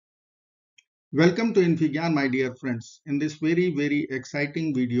Welcome to Infigyan, my dear friends. In this very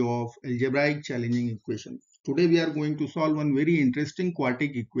exciting video of algebraic challenging equation. Today we are going to solve one very interesting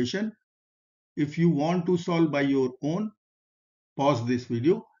quartic equation. If you want to solve by your own, pause this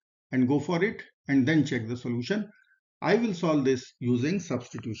video and go for it and then check the solution. I will solve this using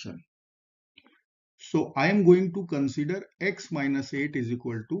substitution. So I am going to consider x minus 8 is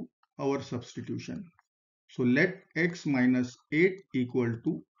equal to our substitution. So let x minus 8 equal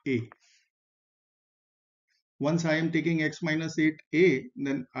to a. Once I am taking x minus 8a,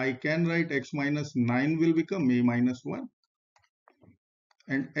 then I can write x minus 9 will become a minus 1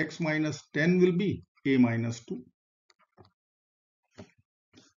 and x minus 10 will be a minus 2.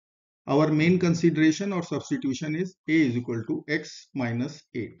 Our main consideration or substitution is a is equal to x minus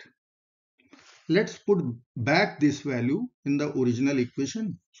 8. Let's put back this value in the original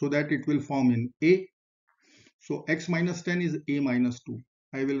equation so that it will form in a. So x minus 10 is a minus 2.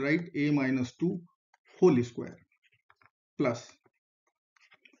 I will write a minus 2 whole square plus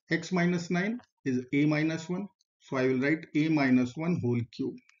x minus 9 is a minus 1. So I will write a minus 1 whole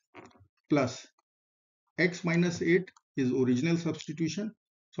cube plus x minus 8 is original substitution.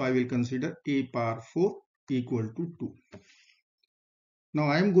 So I will consider a power 4 equal to 2. Now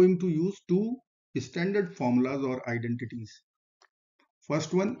I am going to use two standard formulas or identities.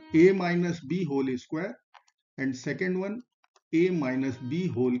 First one a minus b whole square and second one a minus b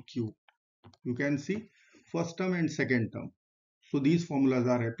whole cube. You can see first term and second term. So these formulas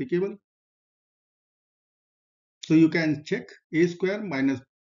are applicable. So you can check a square minus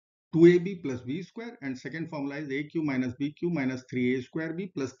 2ab plus b square, and second formula is a cube minus b cube minus 3a square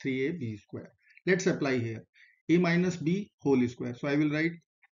b plus 3ab square. Let's apply here a minus b whole square. So I will write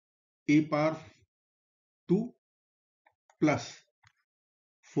a power 2 plus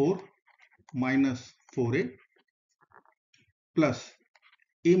 4 minus 4a plus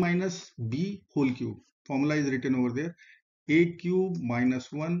a minus b whole cube. Formula is written over there, a cube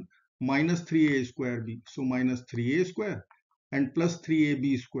minus 1 minus 3a square b. So minus 3a square and plus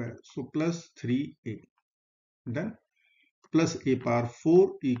 3ab square. So plus 3a. Done. Plus a power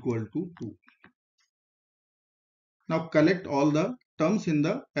 4 equal to 2. Now collect all the terms in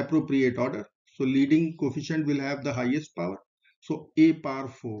the appropriate order. So leading coefficient will have the highest power. So a power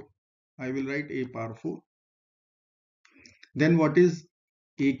 4. I will write a power 4. Then what is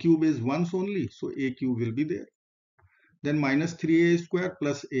a cube is once only. So a cube will be there. Then minus 3a square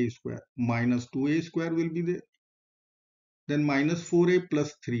plus a square. Minus 2a square will be there. Then minus 4a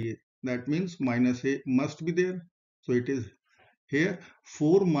plus 3a. That means minus a must be there. So it is here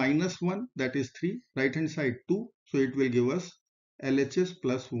 4 minus 1, that is 3. Right hand side 2. So it will give us LHS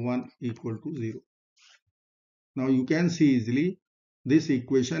plus 1 equal to 0. Now you can see easily this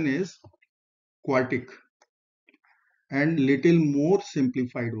equation is quartic and little more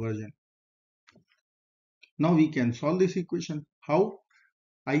simplified version. Now we can solve this equation. How?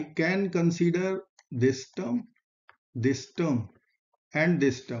 I can consider this term and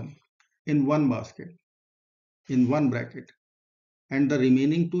this term in one basket, in one bracket, and the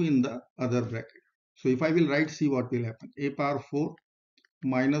remaining two in the other bracket. So if I will write, see what will happen. A power 4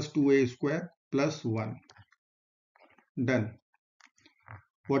 minus 2a square plus 1. Done.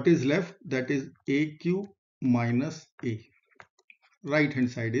 What is left? That is a cube minus a. Right hand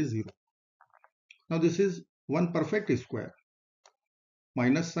side is 0. Now this is one perfect square.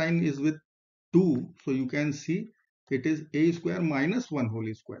 Minus sign is with 2. So you can see it is a square minus 1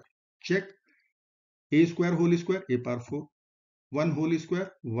 whole square. Check. A square whole square, a power 4. 1 whole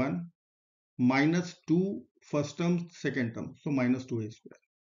square, 1. Minus 2 first term, second term. So minus 2a square.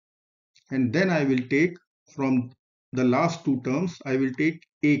 And then I will take from the last two terms, I will take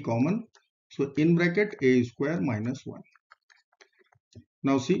a common. So in bracket a square minus 1.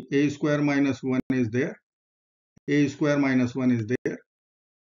 Now see, a square minus 1 is there. A square minus 1 is there.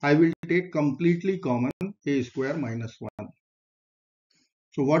 I will take completely common a square minus 1.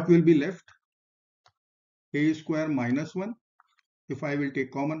 So what will be left? A square minus 1. If I will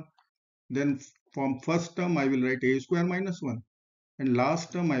take common, then from first term I will write a square minus 1. And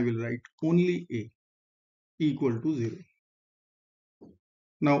last term I will write only a equal to 0.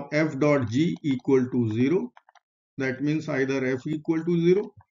 Now f dot g equal to 0. That means either f equal to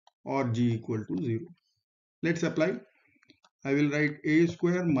 0 or g equal to 0. Let's apply. I will write a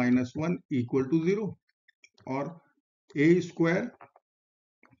square minus 1 equal to 0 or a square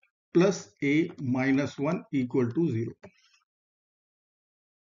plus a minus 1 equal to 0.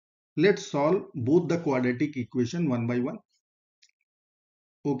 Let's solve both the quadratic equation one by one.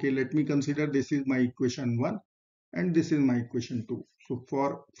 Okay, let me consider this is my equation 1 and this is my equation 2. So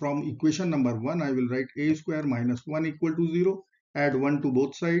from equation number 1, I will write a square minus 1 equal to 0 Add 1 to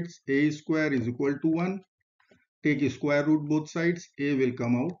both sides. A square is equal to 1. Take square root both sides. A will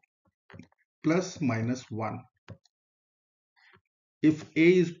come out plus minus 1. If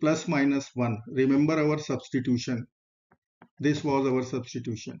A is plus minus 1, remember our substitution. This was our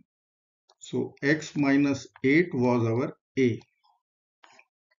substitution. So x minus 8 was our A.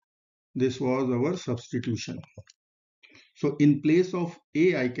 This was our substitution. So in place of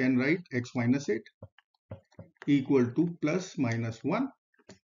A, I can write x minus 8 equal to plus minus 1.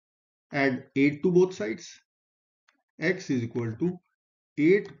 Add 8 to both sides. X is equal to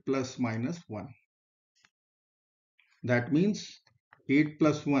 8 plus minus 1. That means 8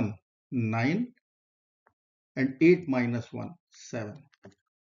 plus 1, 9, and 8 minus 1, 7.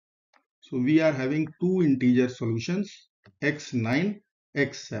 So we are having two integer solutions, x9,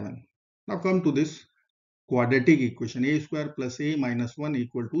 x7. Now come to this quadratic equation, a square plus a minus 1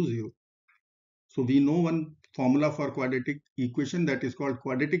 equal to 0. So we know one formula for quadratic equation, that is called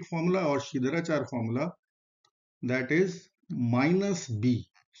quadratic formula or Shridharacharya formula, that is minus b.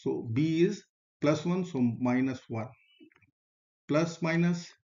 So b is plus 1, so minus 1. Plus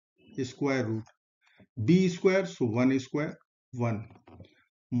minus square root. B square, so 1 square, 1.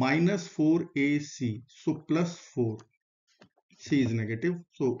 Minus 4ac, so plus 4. C is negative,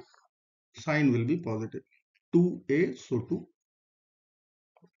 so sign will be positive. 2a, so 2.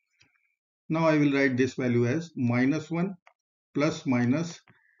 Now I will write this value as minus 1 plus minus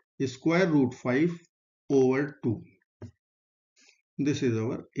square root 5 over 2. This is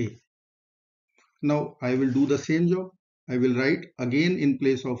our a. Now I will do the same job. I will write again in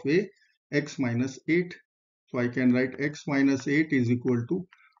place of a x minus 8. So I can write x minus 8 is equal to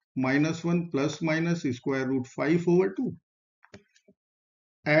minus 1 plus minus square root 5 over 2.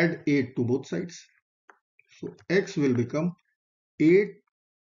 Add 8 to both sides. So x will become 8,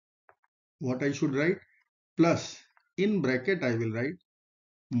 what I should write, plus, in bracket I will write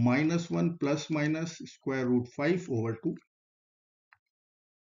minus 1 plus minus square root 5 over 2.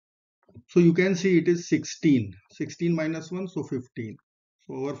 So you can see it is 16. 16 minus 1, so 15.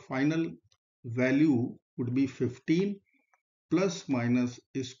 So our final value would be 15 plus minus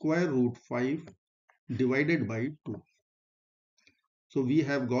square root 5 divided by 2. So we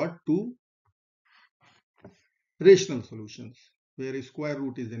have got two rational solutions where square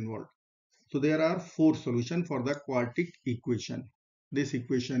root is involved. So there are 4 solutions for the quartic equation. This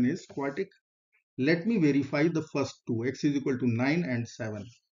equation is quartic. Let me verify the first two, x is equal to 9 and 7.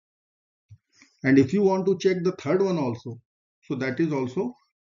 And if you want to check the third one also, so that is also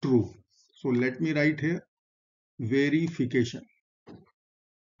true. So let me write here verification.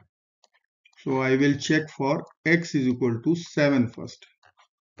 So I will check for x is equal to 7 first.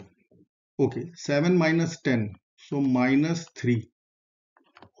 Okay, 7 minus 10, so minus 3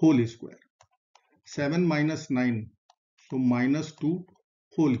 whole square. 7 minus 9, so minus 2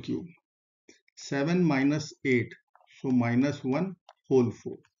 whole cube. 7 minus 8, so minus 1 whole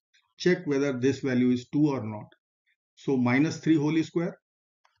 4. Check whether this value is 2 or not. So minus 3 whole square,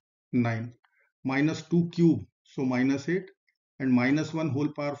 9. Minus 2 cube, so minus 8. And minus 1 whole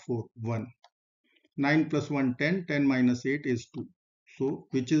power 4, 1. 9 plus 1, 10. 10 minus 8 is 2. So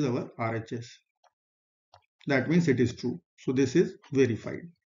which is our RHS? That means it is true. So this is verified.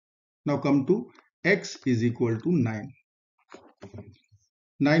 Now come to x is equal to 9.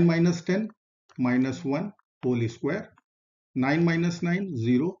 9 minus 10, minus 1 whole square. 9 minus 9,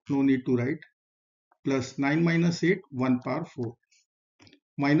 0, no need to write. Plus 9 minus 8, 1 power 4.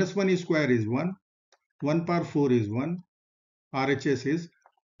 Minus 1 square is 1. 1 power 4 is 1. RHS is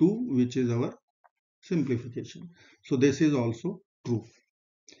 2, which is our simplification. So this is also true.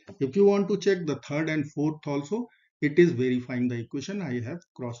 If you want to check the third and fourth also, it is verifying the equation. I have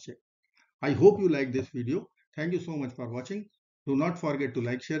cross-checked. I hope you like this video. Thank you so much for watching. Do not forget to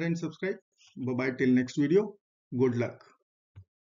like, share and subscribe. Bye-bye till next video. Good luck.